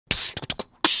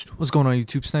What's going on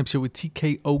YouTube? Snipes here with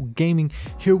TKO Gaming.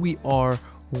 Here we are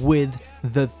with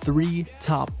the 3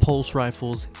 top pulse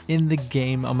rifles in the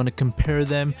game. I'm going to compare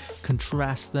them,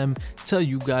 contrast them, tell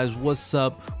you guys what's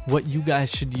up, what you guys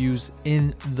should use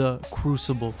in the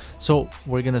Crucible. So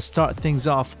we're going to start things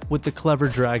off with the Clever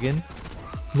Dragon.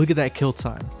 Look at that kill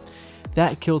time.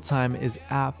 That kill time is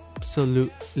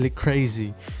absolutely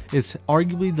crazy. It's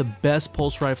arguably the best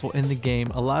pulse rifle in the game.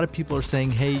 A lot of people are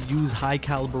saying, hey, use high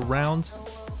caliber rounds.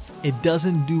 It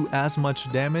doesn't do as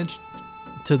much damage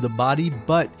to the body,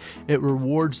 but it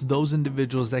rewards those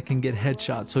individuals that can get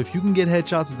headshots. So if you can get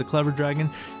headshots with the Clever Dragon,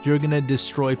 you're gonna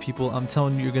destroy people. I'm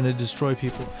telling you, you're gonna destroy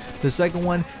people. The second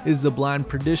one is the Blind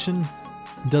Perdition.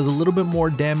 Does a little bit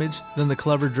more damage than the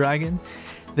Clever Dragon.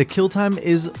 The kill time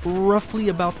is roughly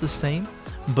about the same,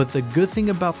 but the good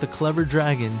thing about the Clever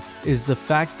Dragon is the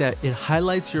fact that it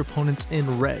highlights your opponents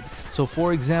in red. So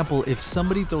for example, if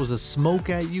somebody throws a smoke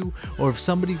at you, or if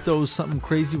somebody throws something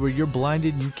crazy where you're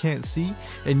blinded and you can't see,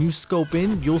 and you scope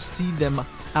in, you'll see them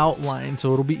outlined.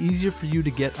 So it'll be easier for you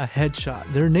to get a headshot.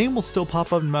 Their name will still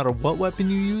pop up no matter what weapon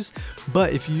you use,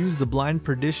 but if you use the Blind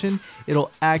Perdition,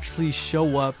 it'll actually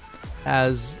show up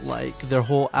as like their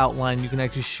whole outline. You can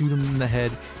actually shoot them in the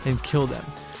head and kill them.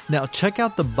 Now check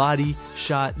out the body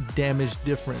shot damage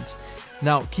difference.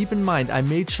 Now keep in mind, I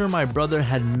made sure my brother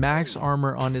had max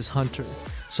armor on his hunter.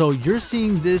 So you're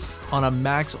seeing this on a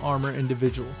max armor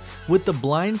individual. With the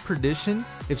Blind Perdition,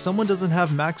 if someone doesn't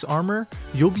have max armor,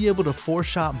 you'll be able to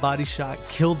 4-shot body shot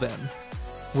kill them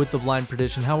with the Blind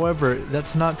Perdition. However,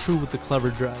 that's not true with the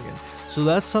Clever Dragon. So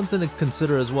that's something to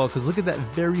consider as well, because look at that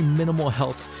very minimal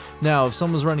health. Now if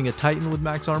someone's running a Titan with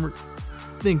max armor,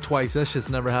 think twice. That shit's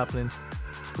never happening.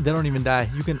 They don't even die.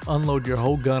 You can unload your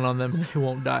whole gun on them, they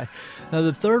won't die. Now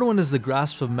the third one is the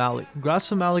Grasp of Malik.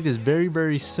 Grasp of Malik is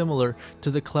very similar to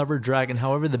the Clever Dragon.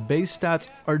 However, the base stats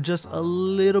are just a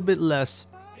little bit less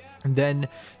than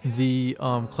the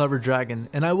Clever Dragon,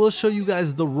 and I will show you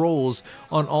guys the rolls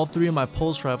on all 3 of my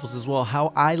pulse rifles as well,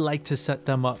 how I like to set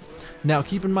them up. Now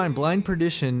keep in mind, Blind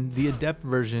Perdition, the Adept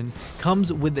version,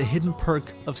 comes with the hidden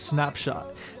perk of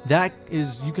Snapshot. That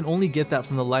is, you can only get that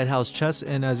from the Lighthouse chest,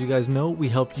 and as you guys know, we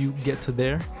help you get to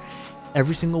there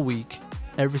every single week.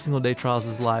 Every single day Trials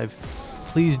is live.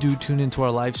 Please do tune into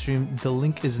our live stream. The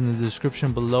link is in the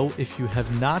description below if you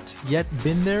have not yet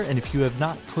been there, and if you have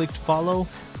not clicked follow,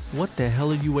 what the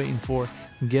hell are you waiting for?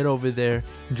 Get over there,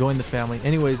 join the family.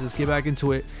 Anyways, let's get back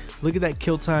into it. Look at that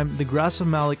kill time. The Grasp of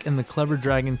Malik and the Clever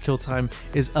Dragon kill time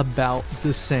is about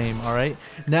the same, alright?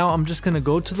 Now I'm just going to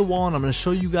go to the wall and I'm going to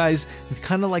show you guys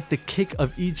kind of like the kick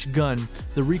of each gun,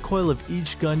 the recoil of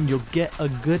each gun. You'll get a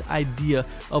good idea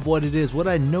of what it is. What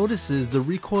I notice is the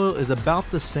recoil is about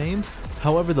the same.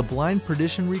 However, the Blind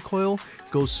Perdition recoil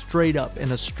goes straight up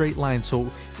in a straight line. So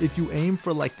if you aim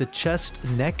for like the chest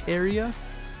neck area,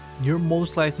 you're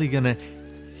most likely going to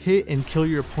hit and kill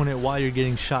your opponent while you're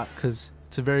getting shot, because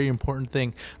it's a very important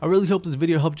thing. I really hope this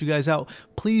video helped you guys out.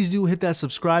 Please do hit that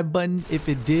subscribe button if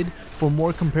it did, for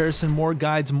more comparison, more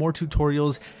guides, more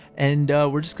tutorials, and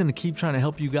we're just going to keep trying to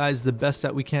help you guys the best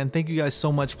that we can. Thank you guys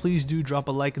so much. Please do drop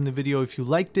a like in the video if you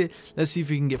liked it. Let's see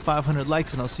if we can get 500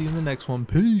 likes, and I'll see you in the next one.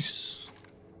 Peace.